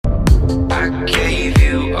I gave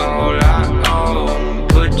you all I own,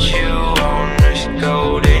 put you on this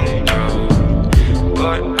golden throne,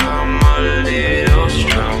 but I'm a little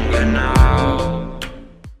stronger now.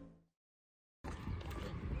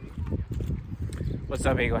 What's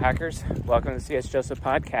up, Eagle Hackers? Welcome to the C.S. Joseph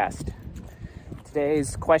Podcast.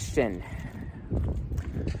 Today's question: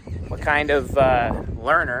 what kind of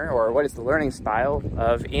learner, or what is the learning style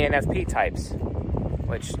of ENFP types?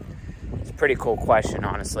 Which is a pretty cool question,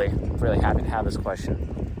 honestly. I'm really happy to have this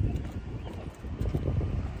question.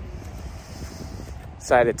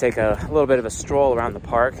 Decided to take a little bit of a stroll around the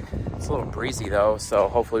park. It's a little breezy though, so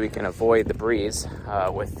hopefully we can avoid the breeze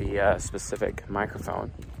with the specific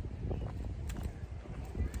microphone.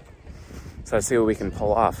 So let's see what we can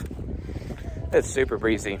pull off. It's super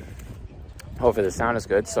breezy. Hopefully the sound is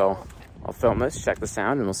good, so I'll film this, check the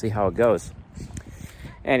sound, and we'll see how it goes.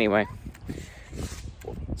 Anyway,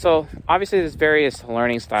 so obviously there's various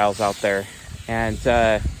learning styles out there, and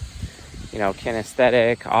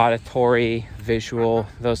kinesthetic, auditory, visual,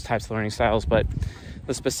 those types of learning styles, but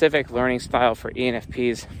the specific learning style for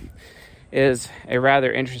ENFPs is a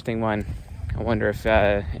rather interesting one. I wonder if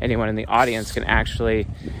anyone in the audience can actually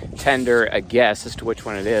tender a guess as to which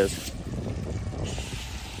one it is.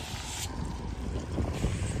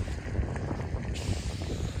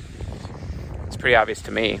 It's pretty obvious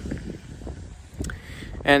to me.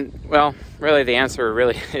 And, well, really the answer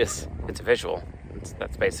really is it's visual.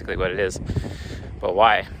 That's basically what it is. But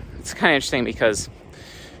why? It's kind of interesting because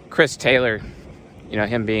Chris Taylor,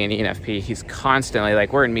 him being an ENFP, he's constantly,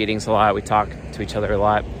 we're in meetings a lot, we talk to each other a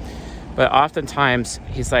lot. But oftentimes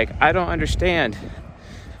he's like, I don't understand.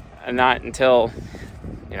 And not until,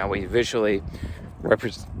 we visually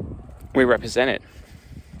represent it.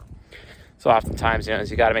 So oftentimes,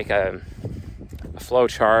 you got to make a flow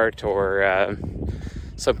chart or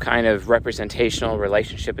some kind of representational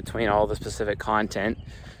relationship between all the specific content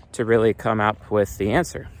to really come up with the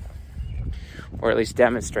answer, or at least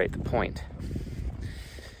demonstrate the point.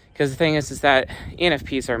 Because the thing is that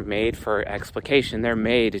ENFPs are made for explication. They're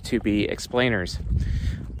made to be explainers.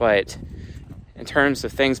 But in terms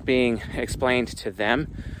of things being explained to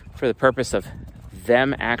them for the purpose of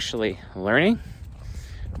them actually learning,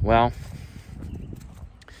 well,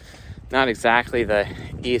 not exactly the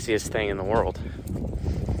easiest thing in the world.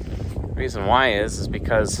 The reason why is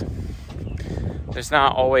because there's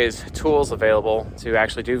not always tools available to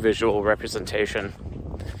actually do visual representation.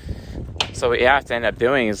 So what you have to end up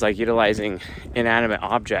doing is utilizing inanimate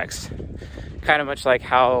objects. Kind of much like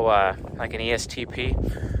how an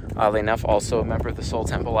ESTP, oddly enough, also a member of the Soul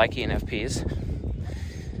Temple like ENFPs,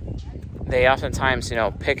 they oftentimes,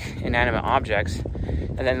 pick inanimate objects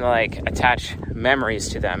and then attach memories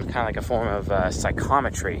to them, kind of like a form of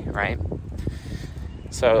psychometry, right?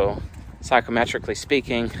 So psychometrically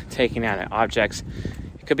speaking, taking inanimate objects,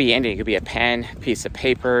 it could be anything. It could be a pen, piece of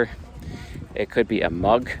paper, it could be a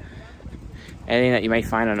mug, anything that you may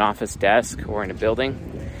find on an office desk or in a building,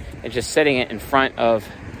 and just setting it in front of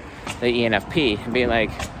the ENFP and being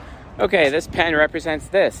like, okay, this pen represents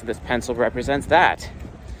this pencil represents that,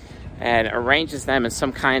 and arranges them in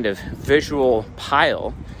some kind of visual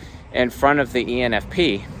pile in front of the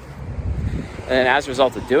ENFP. And then as a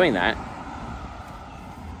result of doing that,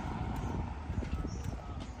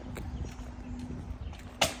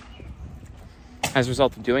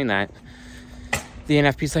 the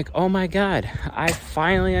NFP's like, oh my God, I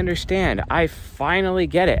finally understand. I finally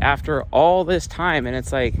get it after all this time. And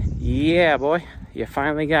it's like, yeah, boy, you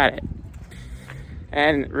finally got it.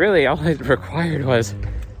 And really all it required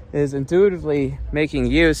is intuitively making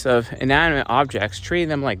use of inanimate objects, treating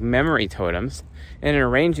them like memory totems, and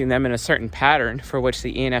arranging them in a certain pattern for which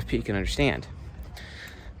the ENFP can understand.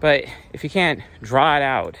 But if you can't draw it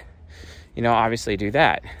out, obviously do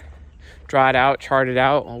that. Draw it out, chart it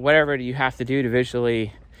out, whatever you have to do to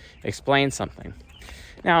visually explain something.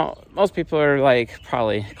 Now, most people are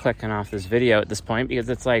probably clicking off this video at this point because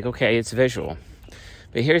it's okay, it's visual.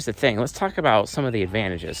 But here's the thing. Let's talk about some of the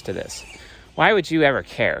advantages to this. Why would you ever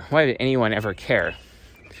care? Why would anyone ever care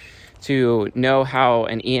to know how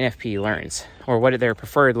an ENFP learns or what their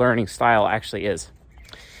preferred learning style actually is?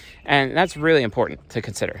 And that's really important to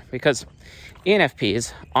consider because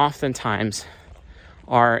ENFPs oftentimes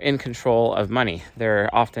are in control of money. They're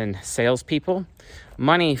often salespeople.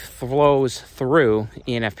 Money flows through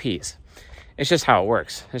ENFPs. It's just how it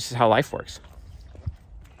works. It's just how life works.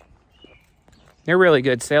 They're really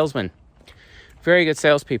good salesmen. Very good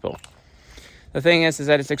salespeople. The thing is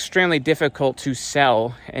that it's extremely difficult to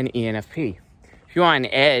sell an ENFP. If you want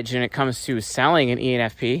an edge when it comes to selling an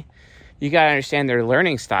ENFP, you got to understand their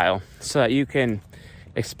learning style so that you can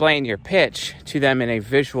explain your pitch to them in a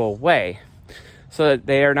visual way so that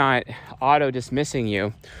they are not auto-dismissing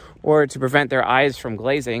you or to prevent their eyes from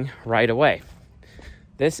glazing right away.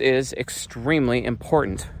 This is extremely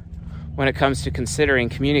important when it comes to considering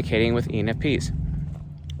communicating with ENFPs.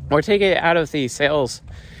 Or take it out of the sales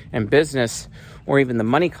and business or even the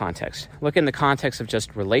money context. Look in the context of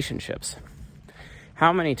just relationships.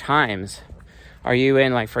 How many times are you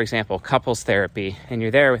in, like, for example, couples therapy, and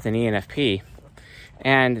you're there with an ENFP,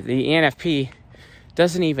 and the ENFP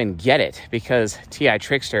doesn't even get it because TI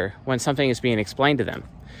trickster when something is being explained to them?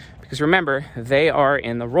 Because remember, they are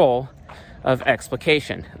in the role of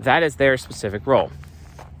explication. That is their specific role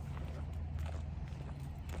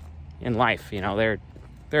in life. You know,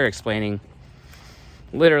 they're explaining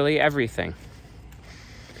literally everything.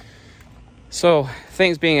 So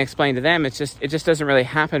things being explained to them, it just doesn't really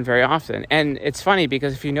happen very often. And it's funny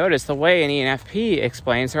because if you notice the way an ENFP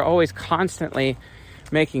explains, they're always constantly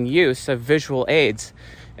making use of visual aids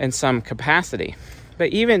in some capacity. But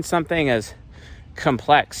even something as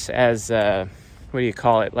complex as,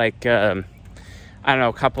 like,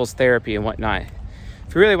 couples therapy and whatnot.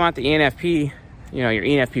 If you really want the ENFP, your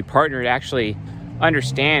ENFP partner to actually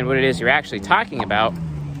understand what it is you're actually talking about,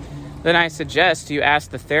 then I suggest you ask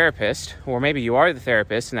the therapist, or maybe you are the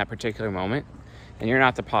therapist in that particular moment, and you're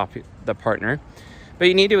not the partner, but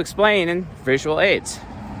you need to explain in visual aids.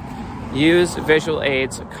 Use visual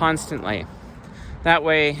aids constantly. That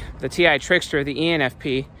way, the TI trickster, the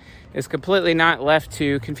ENFP, is completely not left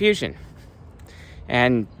to confusion.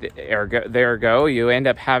 And there you end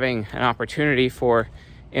up having an opportunity for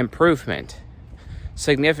improvement,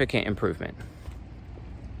 significant improvement.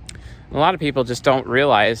 A lot of people just don't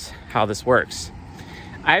realize how this works.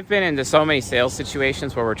 I've been into so many sales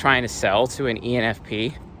situations where we're trying to sell to an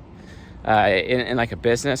ENFP in like a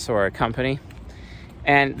business or a company,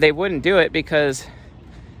 and they wouldn't do it because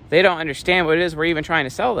they don't understand what it is we're even trying to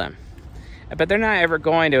sell them. But they're not ever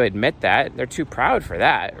going to admit that. They're too proud for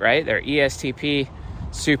that, right? Their ESTP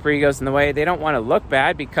superego's in the way. They don't want to look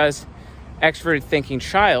bad because extroverted thinking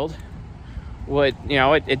child would,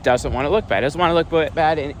 it doesn't want to look bad. It doesn't want to look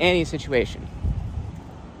bad in any situation.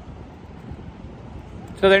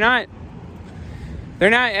 So they're not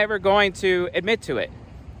ever going to admit to it.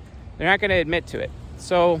 They're not going to admit to it.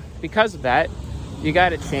 So because of that, you got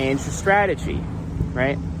to change the strategy,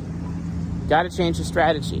 right? Got to change the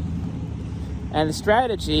strategy. And the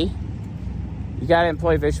strategy, you got to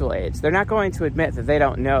employ visual aids. They're not going to admit that they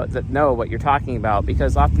don't know what you're talking about,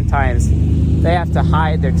 because oftentimes they have to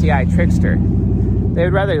hide their TI trickster. They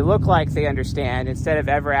would rather look like they understand instead of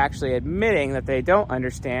ever actually admitting that they don't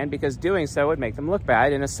understand, because doing so would make them look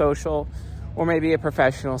bad in a social or maybe a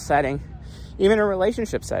professional setting, even a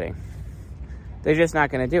relationship setting. They're just not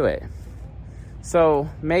going to do it. So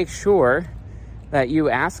make sure that you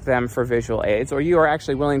ask them for visual aids, or you are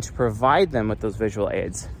actually willing to provide them with those visual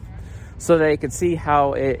aids so they can see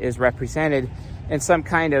how it is represented in some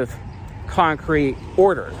kind of concrete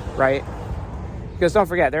order, right? Because don't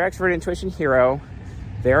forget, they're extrovert intuition hero.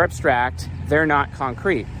 They're abstract, they're not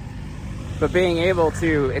concrete. But being able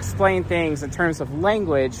to explain things in terms of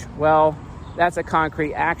language, well, that's a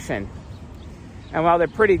concrete action. And while they're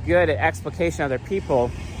pretty good at explication of other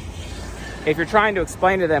people, if you're trying to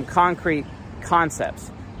explain to them concrete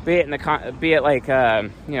concepts, be it like,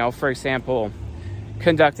 for example,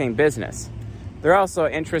 conducting business, they're also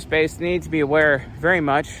interest-based. They need to be aware very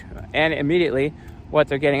much and immediately what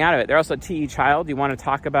they're getting out of it. They're also TE child. You want to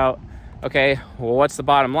talk about, okay, well, what's the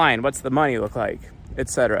bottom line? What's the money look like?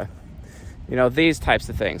 Etc. These types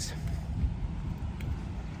of things.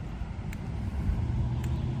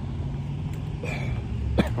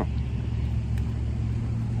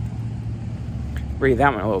 Breathe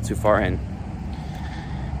that one a little too far in.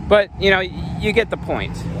 But, you get the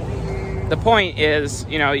point. The point is,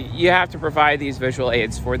 you have to provide these visual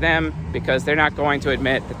aids for them because they're not going to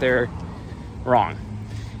admit that they're wrong.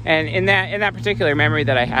 And in that particular memory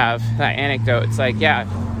that I have, that anecdote, it's like,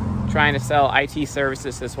 trying to sell IT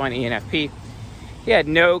services to this one ENFP, he had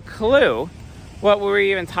no clue what we were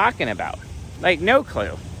even talking about. Like, no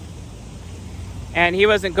clue. And he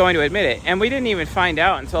wasn't going to admit it. And we didn't even find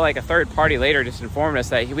out until like a third party later just informed us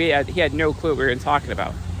that he had no clue what we were even talking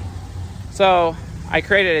about. So I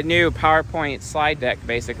created a new PowerPoint slide deck,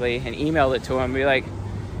 basically, and emailed it to him. Be like,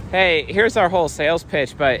 hey, here's our whole sales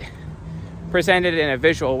pitch, but presented in a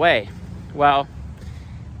visual way. Well,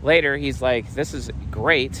 later he's like, this is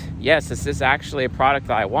great. Yes, this is actually a product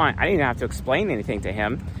that I want. I didn't even have to explain anything to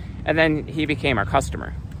him. And then he became our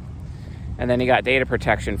customer. And then he got data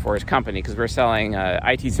protection for his company because we're selling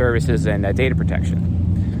IT services and data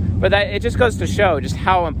protection. But it just goes to show just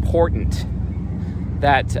how important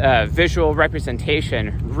that visual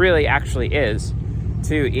representation really actually is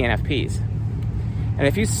to ENFPs. And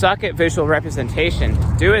if you suck at visual representation,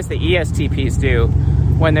 do as the ESTPs do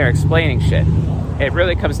when they're explaining shit. It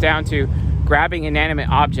really comes down to grabbing inanimate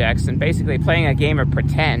objects and basically playing a game of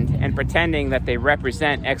pretend and pretending that they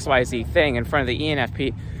represent XYZ thing in front of the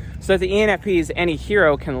ENFP, so that the ENFP's any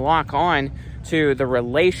hero can lock on to the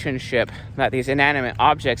relationship that these inanimate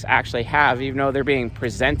objects actually have, even though they're being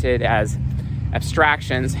presented as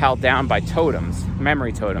abstractions held down by totems,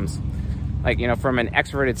 memory totems. Like, you know, from an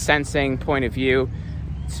extroverted sensing point of view,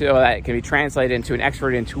 so that it can be translated into an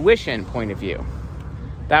extroverted intuition point of view.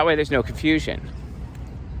 That way there's no confusion.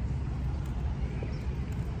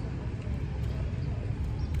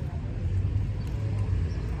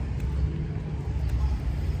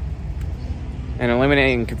 And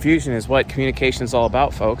eliminating confusion is what communication is all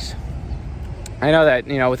about, folks. I know that,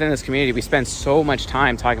 you know, within this community, we spend so much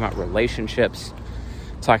time talking about relationships,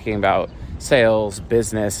 talking about sales,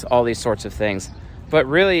 business, all these sorts of things. But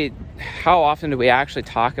really, how often do we actually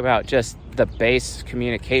talk about just the base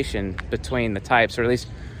communication between the types, or at least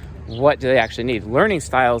what do they actually need? Learning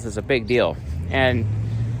styles is a big deal. And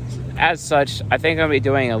as such, I think I'm going to be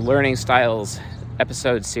doing a learning styles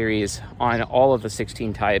episode series on all of the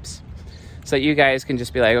 16 types, so that you guys can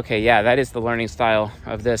just be like, okay, yeah, that is the learning style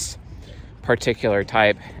of this particular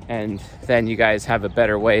type, and then you guys have a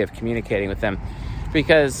better way of communicating with them.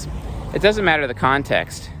 Because it doesn't matter the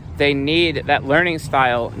context. They need, that learning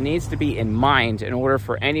style needs to be in mind in order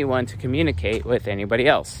for anyone to communicate with anybody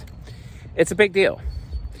else. It's a big deal.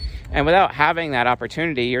 And without having that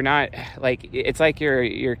opportunity, you're not, like, it's like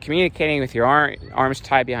you're communicating with your arms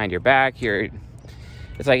tied behind your back.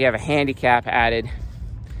 It's like you have a handicap added.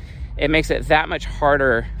 It makes it that much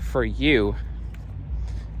harder for you.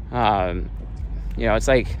 You know, it's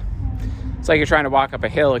like you're trying to walk up a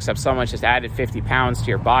hill, except someone just added 50 pounds to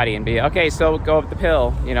your body and be, okay, so go up the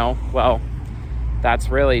hill, you know. Well, that's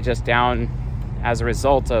really just down as a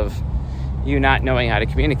result of you not knowing how to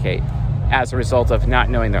communicate, as a result of not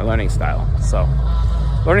knowing their learning style. So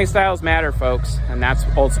learning styles matter, folks, and that's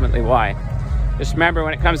ultimately why. Just remember,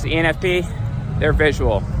 when it comes to ENFP, they're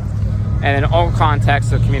visual. And in all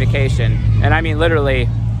contexts of communication, and I mean literally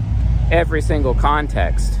every single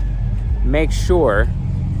context, make sure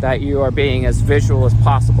that you are being as visual as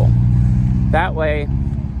possible. That way,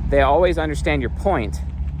 they always understand your point,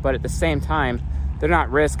 but at the same time, they're not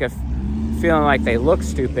at risk of feeling like they look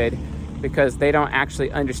stupid because they don't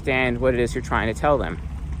actually understand what it is you're trying to tell them.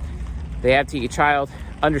 They have to teach a child,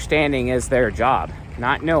 understanding is their job,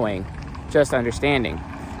 not knowing, just understanding.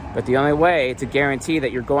 But the only way to guarantee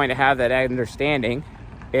that you're going to have that understanding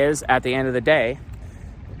is, at the end of the day,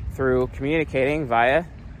 through communicating via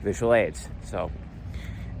visual aids. So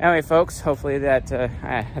anyway, folks, hopefully that,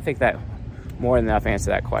 I think that more than enough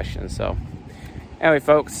answered that question. So anyway,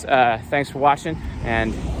 folks, thanks for watching,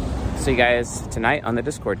 and see you guys tonight on the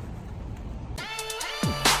Discord.